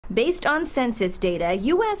Based on census data,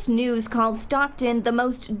 U.S. News calls Stockton the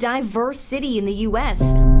most diverse city in the U.S.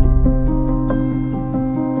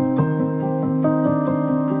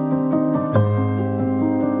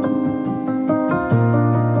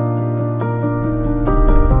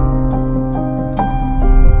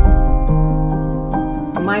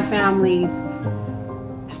 My family's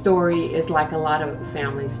story is like a lot of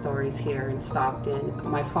family stories here in Stockton.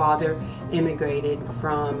 My father immigrated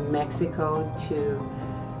from Mexico to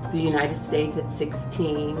the United States at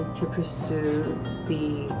 16 to pursue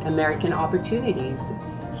the American opportunities.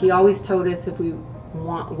 He always told us if we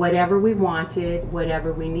want whatever we wanted,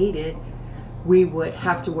 whatever we needed, we would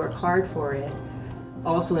have to work hard for it.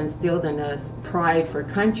 Also instilled in us pride for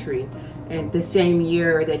country. And the same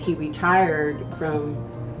year that he retired from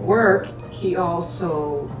work, he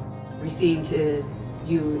also received his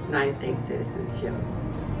United States citizenship.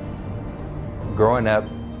 Growing up,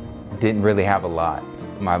 didn't really have a lot.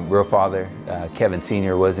 My real father, Kevin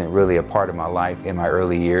Sr., wasn't really a part of my life in my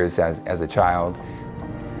early years as a child.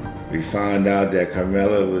 We found out that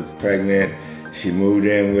Carmela was pregnant. She moved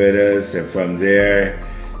in with us, and from there,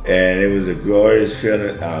 and it was a glorious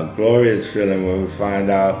feeling when we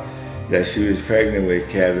found out that she was pregnant with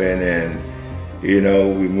Kevin. And you know,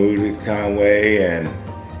 we moved to Conway, and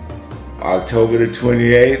October the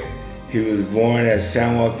 28th, he was born at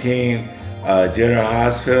San Joaquin General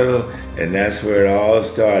Hospital, and that's where it all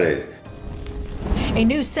started. A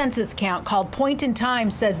new census count called Point in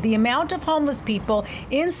Time says the amount of homeless people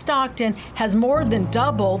in Stockton has more than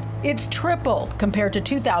doubled. It's tripled compared to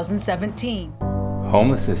 2017.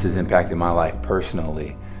 Homelessness has impacted my life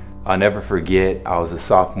personally. I'll never forget, I was a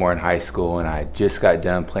sophomore in high school and I just got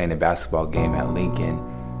done playing a basketball game at Lincoln.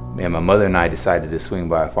 And my mother and I decided to swing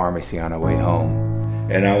by a pharmacy on our way home.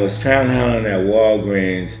 And I was panhandling at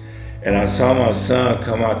Walgreens, and I saw my son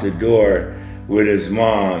come out the door with his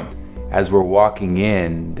mom. As we're walking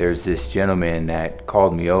in, there's this gentleman that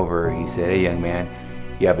called me over. He said, "Hey young man,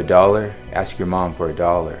 you have $1? Ask your mom for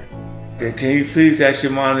 $1. Can you please ask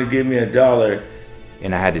your mom to give me $1?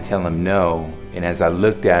 And I had to tell him no. And as I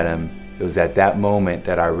looked at him, it was at that moment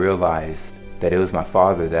that I realized that it was my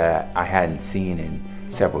father that I hadn't seen in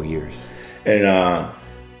several years. And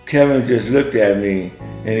Kevin just looked at me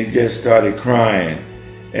and he just started crying.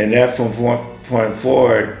 And that from point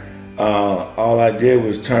forward, all I did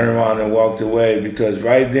was turn around and walked away, because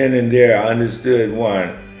right then and there I understood,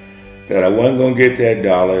 one, that I wasn't gonna get that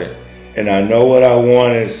 $1, and I know what I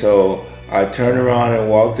wanted, so I turned around and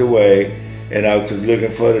walked away. And I was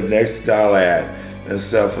looking for the next dollar ad and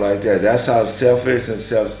stuff like that. That's how selfish and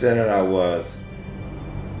self-centered I was.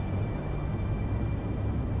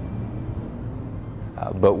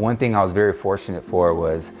 But one thing I was very fortunate for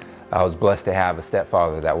was I was blessed to have a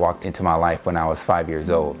stepfather that walked into my life when I was 5 years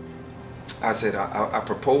old. I said, I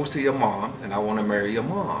proposed to your mom and I want to marry your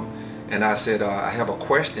mom. And I said, I have a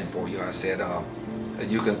question for you. I said,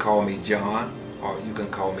 you can call me John or you can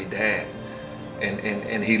call me Dad.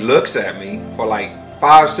 And he looks at me for like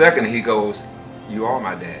 5 seconds. He goes, "You are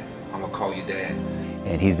my dad. I'm gonna call you Dad."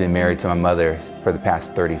 And he's been married to my mother for the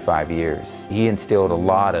past 35 years. He instilled a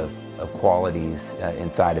lot of qualities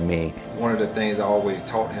inside of me. One of the things I always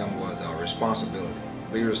taught him was responsibility.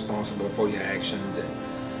 Be responsible for your actions, and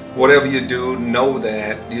whatever you do, know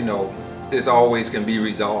that, you know, this always can be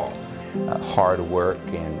resolved. Hard work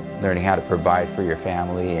and learning how to provide for your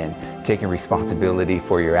family and taking responsibility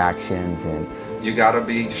for your actions. And you gotta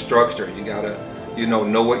be structured. You gotta, you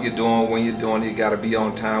know what you're doing when you're doing it. You gotta be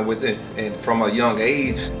on time with it. And from a young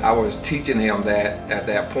age, I was teaching him that at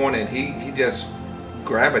that point, and he just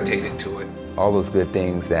gravitated to it. All those good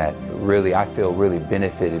things that really, I feel, really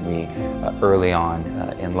benefited me early on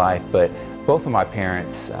in life. But both of my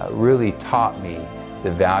parents really taught me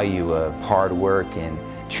the value of hard work and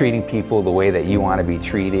treating people the way that you want to be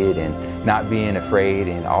treated, and not being afraid,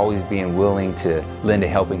 and always being willing to lend a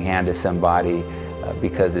helping hand to somebody,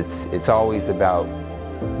 because it's always about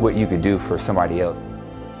what you could do for somebody else.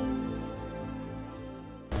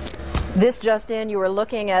 This just in, you were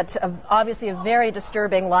looking at obviously a very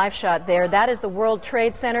disturbing live shot there. That is the World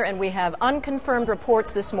Trade Center, and we have unconfirmed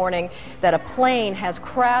reports this morning that a plane has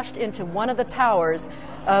crashed into one of the towers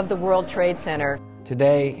of the World Trade Center.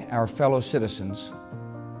 Today, our fellow citizens,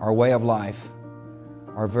 our way of life,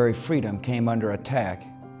 our very freedom came under attack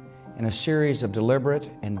in a series of deliberate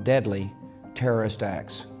and deadly terrorist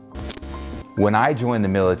acts. When I joined the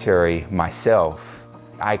military myself,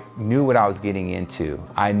 I knew what I was getting into.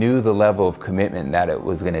 I knew the level of commitment that it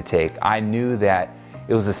was going to take. I knew that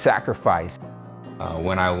it was a sacrifice.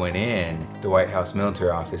 When I went in, the White House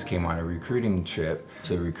Military Office came on a recruiting trip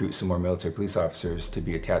to recruit some more military police officers to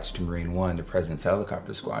be attached to Marine One, the President's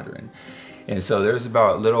helicopter squadron. And so there's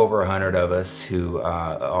about a little over 100 of us who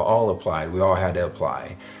all applied. We all had to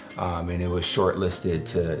apply. And it was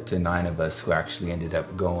shortlisted to 9 of us who actually ended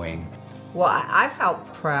up going. Well, I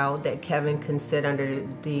felt proud that Kevin can sit under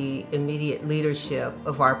the immediate leadership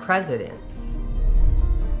of our president.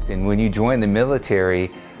 And when you join the military,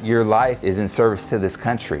 your life is in service to this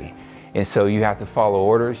country. And so you have to follow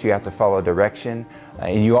orders, you have to follow direction,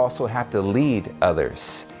 and you also have to lead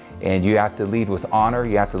others. And you have to lead with honor,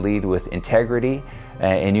 you have to lead with integrity,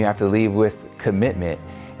 and you have to lead with commitment.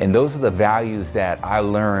 And those are the values that I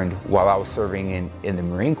learned while I was serving in the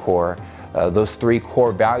Marine Corps. Those 3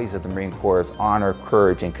 core values of the Marine Corps is honor,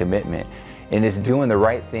 courage, and commitment. And it's doing the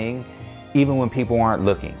right thing even when people aren't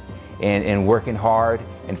looking, and working hard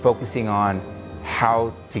and focusing on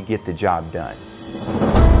how to get the job done.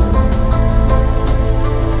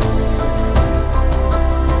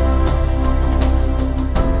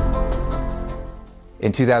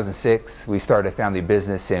 In 2006, we started a family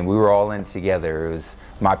business and we were all in it together. It was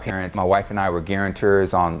my parents, my wife and I were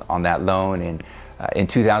guarantors on that loan. And in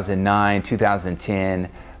 2009, 2010,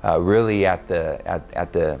 really at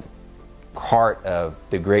the heart of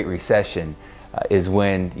the Great Recession is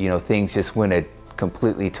when, things just went a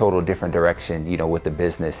completely total different direction, with the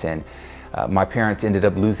business. And my parents ended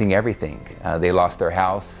up losing everything. They lost their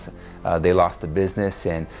house, they lost the business,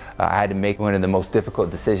 and I had to make one of the most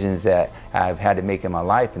difficult decisions that I've had to make in my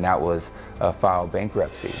life, and that was file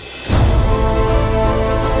bankruptcy.